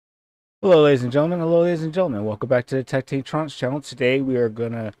Hello, ladies and gentlemen. Hello, ladies and gentlemen. Welcome back to the Techtronics channel. Today we are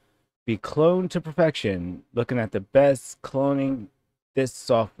gonna be cloned to perfection, looking at the best cloning this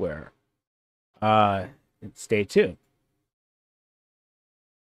software. Uh, Stay tuned.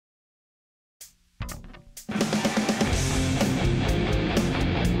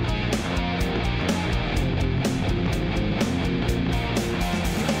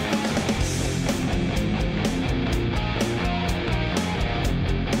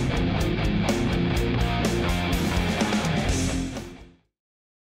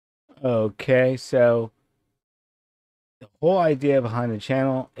 Okay, so the whole idea behind the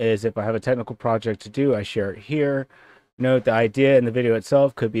channel is if I have a technical project to do, I share it here. Note the idea in the video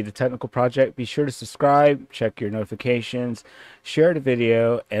itself could be the technical project. Be sure to subscribe, check your notifications, share the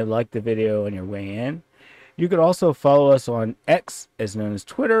video, and like the video on your way in. You could also follow us on X, as known as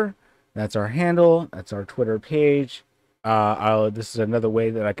Twitter. That's our handle. That's our Twitter page. This is another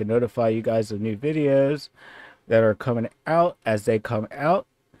way that I can notify you guys of new videos that are coming out as they come out.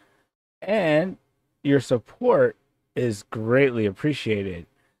 And your support is greatly appreciated.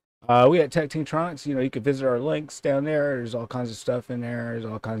 We at Techtronics, you can visit our links down there. There's all kinds of stuff in there. There's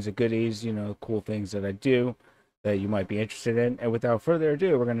all kinds of goodies, cool things that I do that you might be interested in. And without further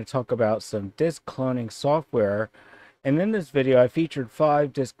ado, we're going to talk about some disk cloning software. And in this video, I featured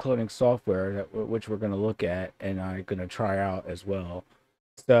 5 disk cloning software which we're going to look at and I'm going to try out as well.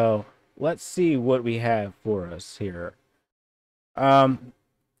 So let's see what we have for us here.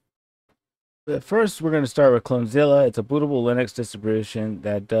 First, we're going to start with Clonezilla. It's a bootable Linux distribution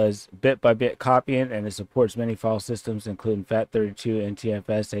that does bit-by-bit copying, and it supports many file systems, including FAT32,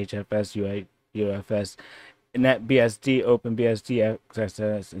 NTFS, HFS, UFS, NetBSD, OpenBSD,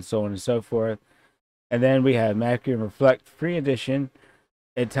 XSS, and so on and so forth. And then we have Macrium Reflect Free Edition.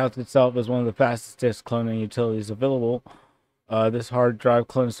 It touts itself as one of the fastest disk cloning utilities available. This hard drive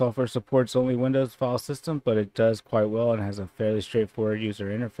cloning software supports only Windows file system, but it does quite well and has a fairly straightforward user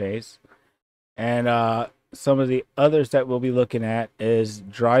interface. And some of the others that we'll be looking at is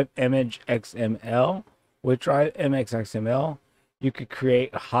DriveImage XML. With DriveImage XML, you could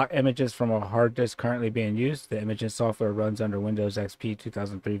create hot images from a hard disk currently being used. The imaging software runs under Windows XP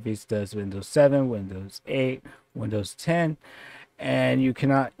 2003, Vista, Windows 7, Windows 8, Windows 10, and you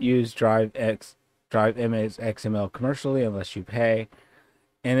cannot use DriveImage XML commercially unless you pay.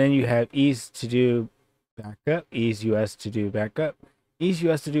 And then you have EaseUS Backup, EaseUS to do backup.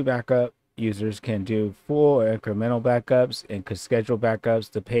 EaseUS to do backup. Users can do full or incremental backups and could schedule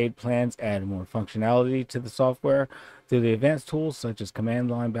backups. The paid plans add more functionality to the software through the advanced tools such as command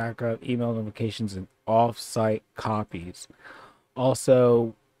line backup, email notifications, and off-site copies.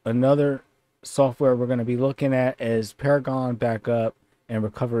 Also, another software we're going to be looking at is Paragon Backup and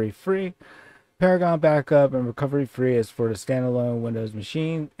Recovery Free. Paragon Backup and Recovery Free is for the standalone Windows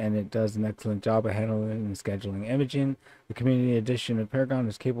machine, and it does an excellent job of handling and scheduling imaging. The community edition of Paragon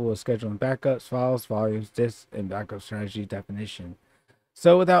is capable of scheduling backups, files, volumes, disks, and backup strategy definition.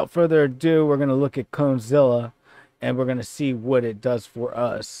 So without further ado, we're going to look at Clonezilla, and we're going to see what it does for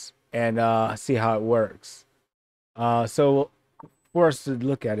us and see how it works. So for us to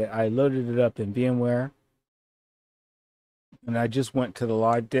look at it, I loaded it up in VMware, and I just went to the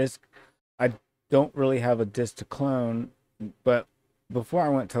live disk. I don't really have a disk to clone, but before I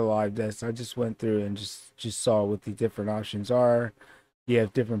went to the live disk, I just went through and just saw what the different options are. You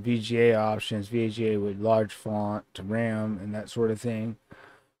have different VGA options, VGA with large font to RAM and that sort of thing.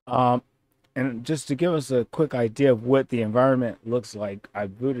 And just to give us a quick idea of what the environment looks like, I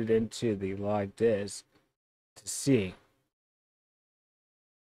booted into the live disk to see.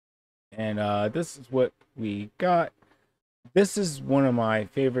 And this is what we got. This is one of my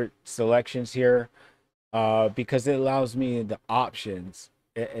favorite selections here because it allows me the options.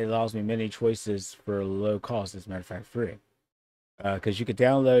 It allows me many choices for low cost, as a matter of fact, free. Because you could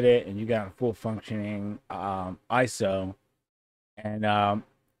download it and you got a full functioning ISO. And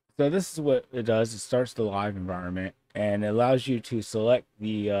so this is what it does. It starts the live environment and it allows you to select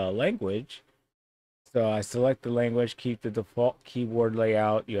the language. So I select the language, keep the default keyboard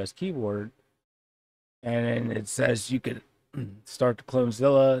layout, US keyboard. And then it says you could start the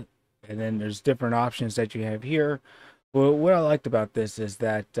Clonezilla, and then there's different options that you have here. Well, what I liked about this is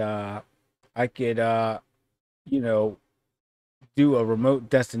that I could, do a remote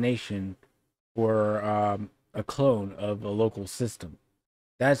destination for a clone of a local system.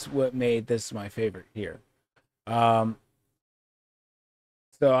 That's what made this my favorite here. So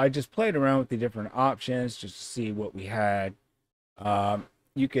I just played around with the different options just to see what we had.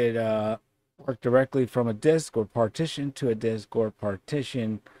 You could work directly from a disk or partition to a disk or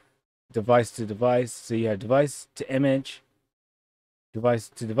partition device to device. So you have device to image, device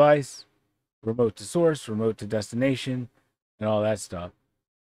to device, remote to source, remote to destination, and all that stuff.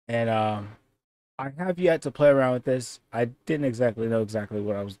 And I have yet to play around with this. I didn't exactly know exactly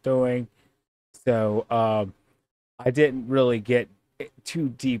what I was doing, so I didn't really get too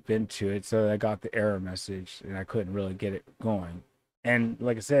deep into it. So I got the error message, and I couldn't really get it going. And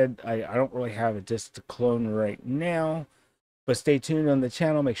like I said, I don't really have a disk to clone right now, but stay tuned on the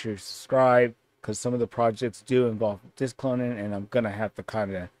channel. Make sure you subscribe because some of the projects do involve disk cloning, and I'm gonna have to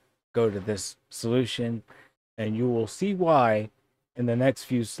kind of go to this solution, and you will see why in the next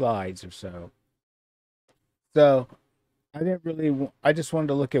few slides or so. So I didn't really, I just wanted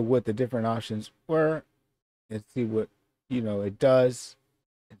to look at what the different options were and see what, it does.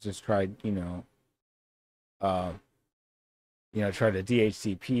 And just tried, uh, try the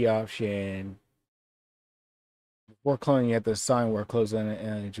DHCP option. Before cloning, you have to assign where closed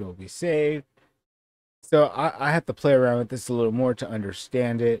image will be saved. So I have to play around with this a little more to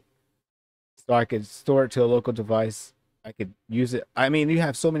understand it. So I could store it to a local device. I could use it. I mean, you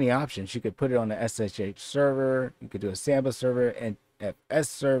have so many options. You could put it on the SSH server. You could do a Samba server, NTFS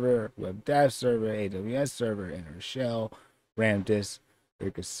server, Web Dev server, AWS server, enter a shell, RAM disk, or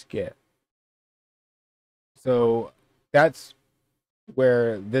you could skip. So that's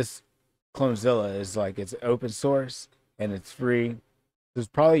where this Clonezilla is like. It's open source and it's free. It's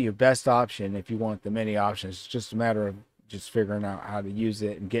probably your best option if you want the many options. It's just a matter of just figuring out how to use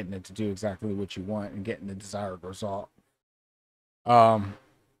it and getting it to do exactly what you want and getting the desired result. You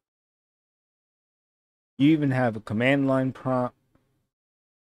even have a command line prompt,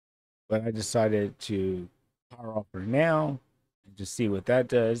 but I decided to power off for now and just see what that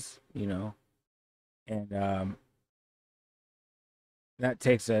does, and that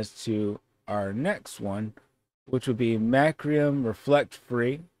takes us to our next one, which would be Macrium Reflect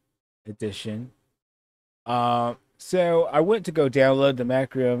Free Edition. So I went to go download the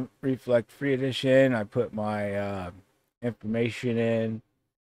Macrium Reflect Free Edition. I put my information in,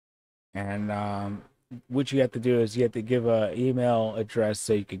 and what you have to do is you have to give a email address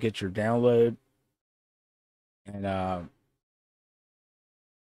so you could get your download. And it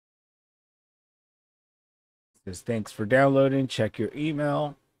says thanks for downloading. Check your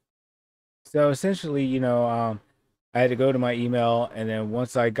email. So essentially, I had to go to my email, and then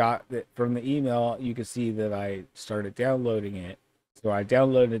once I got it from the email, you can see that I started downloading it. So I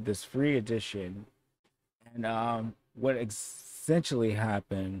downloaded this free edition, and what essentially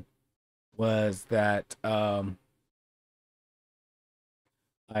happened was that I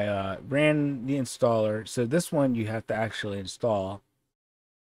ran the installer. So this one you have to actually install,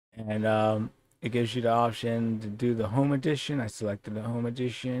 and it gives you the option to do the home edition. I selected the home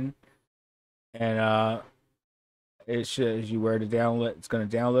edition, and it shows you where to download. It's going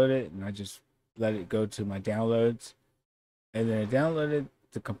to download it, and I just let it go to my downloads, and then it downloaded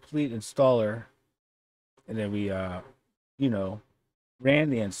the complete installer, and then we ran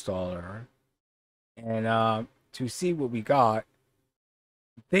the installer, and to see what we got.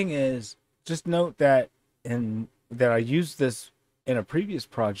 The thing is, just note that I used this in a previous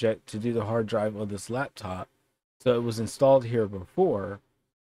project to do the hard drive of this laptop, so it was installed here before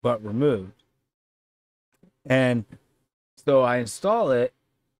but removed. And so I install it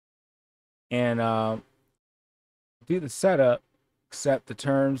and do the setup, accept the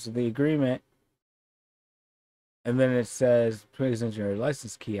terms of the agreement, and then it says please enter your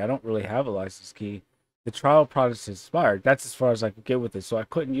license key. I don't really have a license key. The trial product is expired. That's as far as I could get with it, so I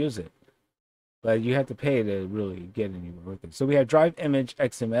couldn't use it. But you have to pay to really get anywhere with it. So we have DriveImage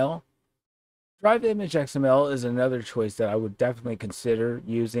XML. DriveImage XML is another choice that I would definitely consider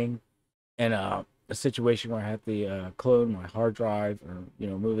using in a situation where I have to clone my hard drive or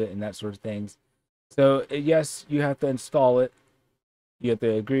move it and that sort of things. So yes, you have to install it. You have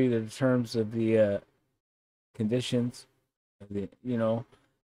to agree to the terms of the conditions of the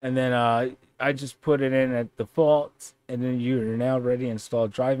and then I just put it in at default, and then you're now ready to install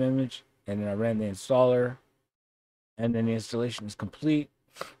DriveImage, and then I ran the installer, and then the installation is complete.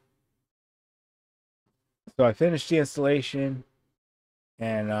 So I finished the installation,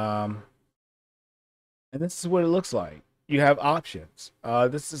 and this is what it looks like. You have options.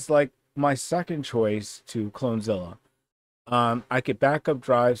 This is like my second choice to Clonezilla. I could back up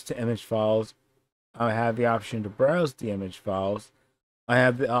drives to image files. I have the option to browse the image files. I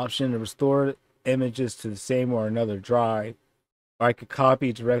have the option to restore images to the same or another drive. I could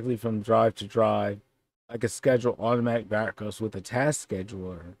copy directly from drive to drive. I could schedule automatic backups with a task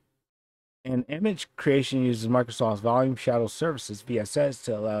scheduler. And image creation uses Microsoft's Volume Shadow Services, VSS,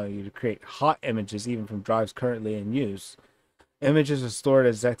 to allow you to create hot images even from drives currently in use. Images are stored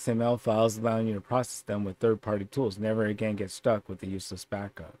as XML files, allowing you to process them with third-party tools. Never again get stuck with the useless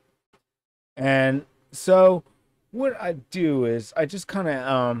backup. And so what I do is I just kind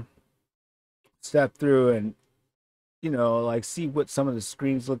of step through and like see what some of the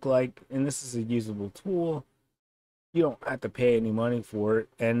screens look like. And this is a usable tool. You don't have to pay any money for it.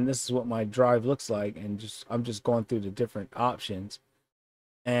 And this is what my drive looks like. And just I'm just going through the different options.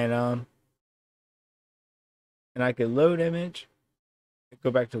 And and I can load image,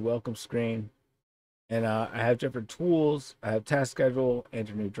 go back to welcome screen, and I have different tools. I have task schedule,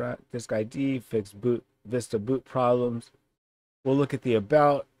 enter new drive, disk ID, fix boot Vista boot problems. We'll look at the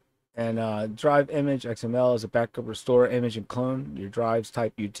about, and DriveImage XML is a backup, restore, image, and clone your drives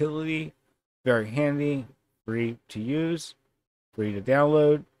type utility. Very handy, free to use, free to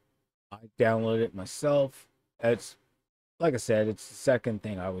download. I download it myself. It's like I said, it's the second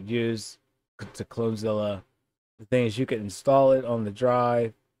thing I would use to Clonezilla. The thing is, you can install it on the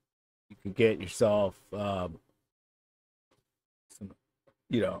drive. You could get yourself some,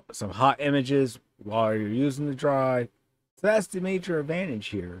 some hot images while you're using the drive. So that's the major advantage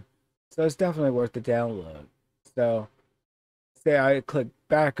here. So it's definitely worth the download. So say I click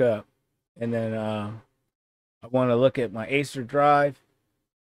backup, and then I want to look at my Acer drive,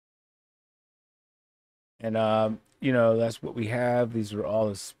 and that's what we have. These are all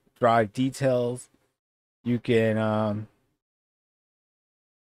the drive details. You can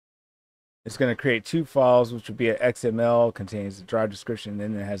it's going to create two files, which would be an XML, contains the drive description,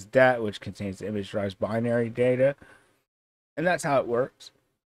 and then it has DAT, which contains the image drive's binary data, and that's how it works.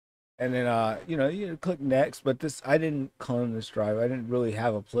 And then you click next, but this I didn't clone this drive. I didn't really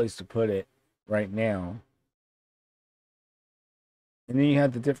have a place to put it right now. And then you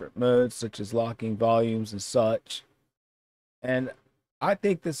have the different modes such as locking volumes and such. And I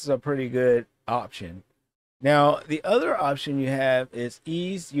think this is a pretty good option. Now, the other option you have is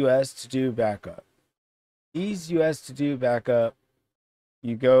EaseUS to do backup. EaseUS to do backup,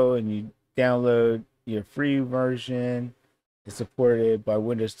 you go and you download your free version. It's supported by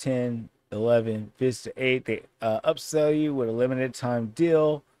Windows 10, 11, Vista 8. They upsell you with a limited time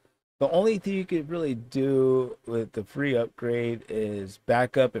deal. The only thing you could really do with the free upgrade is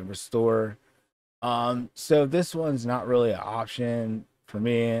backup and restore. So this one's not really an option for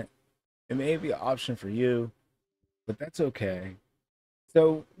me. It may be an option for you, but that's okay.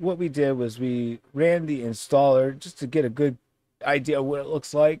 So what we did was we ran the installer just to get a good idea of what it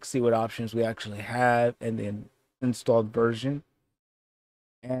looks like, see what options we actually have, and then installed version.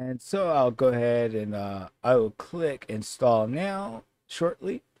 And so I'll go ahead and I will click install now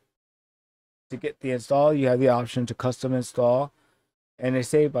shortly. To get the install, you have the option to custom install. And they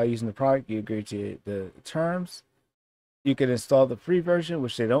say by using the product, you agree to the terms. You can install the free version,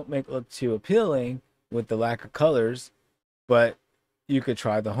 which they don't make look too appealing with the lack of colors, but you could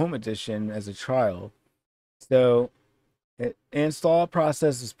try the home edition as a trial. So the install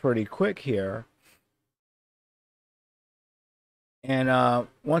process is pretty quick here. And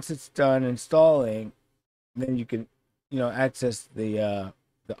once it's done installing, then you can, access the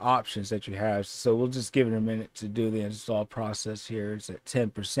options that you have. So we'll just give it a minute to do the install process here. It's at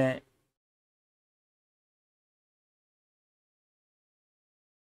 10%.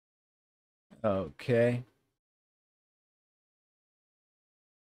 Okay.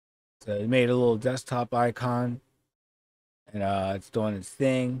 So it made a little desktop icon, and it's doing its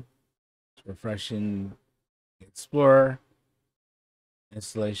thing. It's refreshing the Explorer.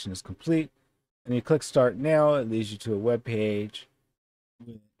 Installation is complete. And you click start now, it leads you to a web page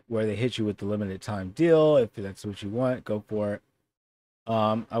where they hit you with the limited time deal. If that's what you want, go for it.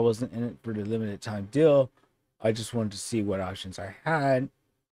 I wasn't in it for the limited time deal. I just wanted to see what options I had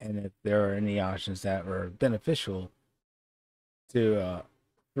and if there are any options that were beneficial to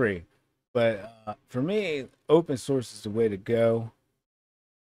free. But for me, open source is the way to go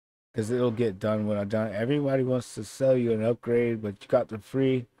because it'll get done when I'm done. Everybody wants to sell you an upgrade, but you got the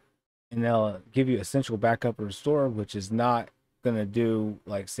free, and they'll give you essential backup or restore, which is not gonna do,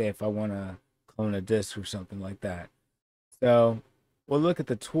 like, say if I want to clone a disk or something like that. So we'll look at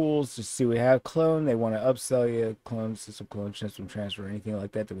the tools to see we have clone. They want to upsell you clone system transfer, anything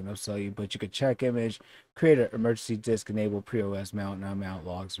like that. They want to upsell you, but you could check image, create an emergency disk, enable pre-OS mount, non-mount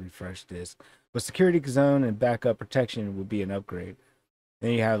logs, refresh disk. But security zone and backup protection would be an upgrade.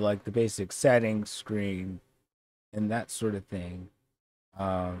 Then you have like the basic settings screen and that sort of thing.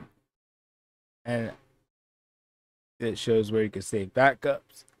 And it shows where you can save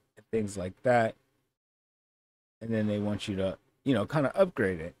backups and things like that. And then they want you to, kind of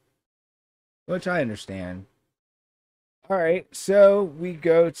upgrade it, which I understand. All right, so we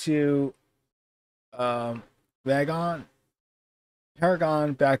go to Paragon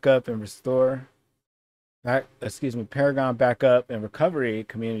Backup and Restore. Paragon Backup and Recovery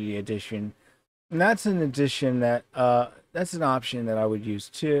Community Edition. And that's an addition that that's an option that I would use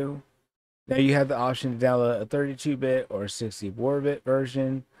too. Now you have the option to download a 32-bit or 64-bit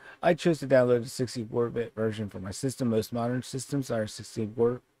version. I chose to download a 64-bit version for my system. Most modern systems are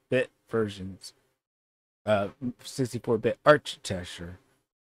 64-bit versions, 64-bit architecture.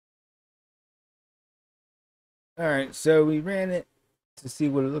 All right, so we ran it to see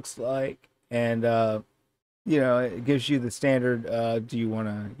what it looks like, and it gives you the standard. Do you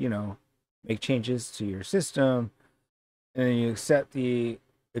want to, make changes to your system? And then you accept the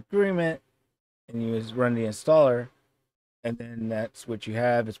agreement, and you just run the installer, and then that's what you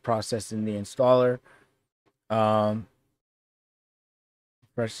have. It's processing the installer.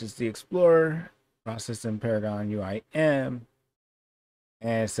 Refreshes the Explorer, processing Paragon UIM,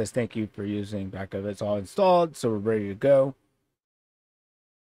 and it says thank you for using backup. It's all installed, so we're ready to go.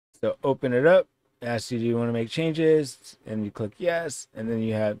 So open it up, asks you, do you want to make changes? And you click yes, and then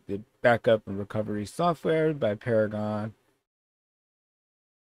you have the backup and recovery software by Paragon.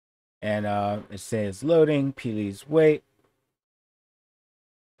 And it says loading, please wait.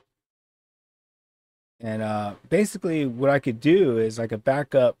 And basically what I could do is I could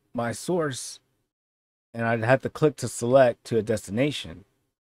back up my source, and I'd have to click to select to a destination.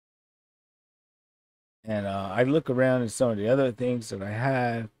 And I look around at some of the other things that I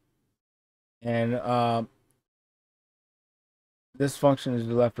have, and this function is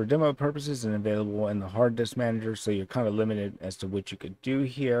left for demo purposes and available in the hard disk manager, so you're kind of limited as to what you could do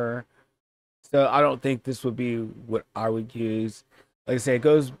here. So I don't think this would be what I would use. Like I say, it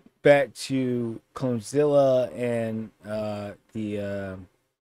goes back to Clonezilla and the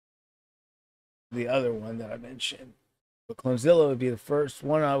other one that I mentioned. But Clonezilla would be the first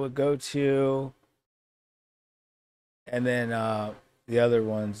one I would go to, and then the other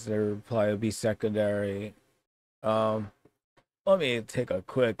ones there probably would be secondary. Let me take a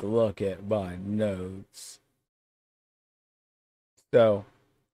quick look at my notes. So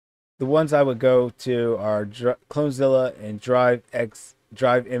the ones I would go to are Clonezilla and DriveImage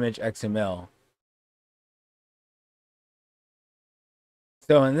XML.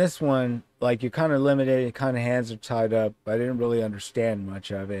 So in this one, like, you're kind of limited, kind of hands are tied up. I didn't really understand much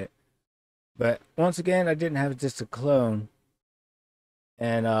of it. But once again, I didn't have just a clone.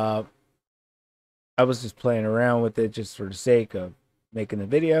 And I was just playing around with it just for the sake of making the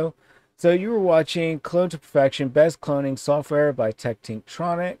video. So you were watching Clone to Perfection, Best Cloning Software by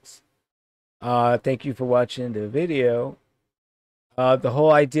Techtinctronics. Thank you for watching the video. The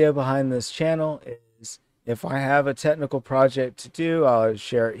whole idea behind this channel is if I have a technical project to do, I'll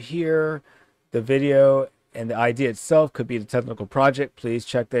share it here. The video and the idea itself could be the technical project. Please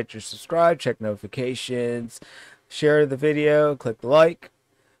check that you're subscribed, check notifications, share the video, click the like.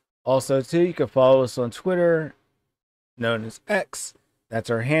 Also, too, you can follow us on Twitter, known as X. That's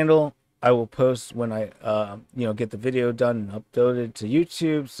our handle. I will post when I, get the video done and uploaded to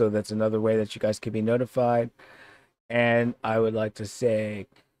YouTube. So that's another way that you guys can be notified. And I would like to say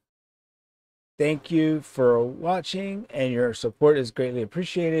thank you for watching, and your support is greatly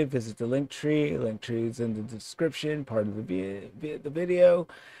appreciated. Visit the link tree. Link tree is in the description, part of the video.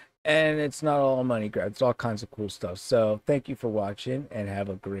 And it's not all money grab. It's all kinds of cool stuff. So thank you for watching, and have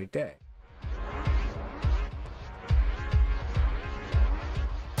a great day.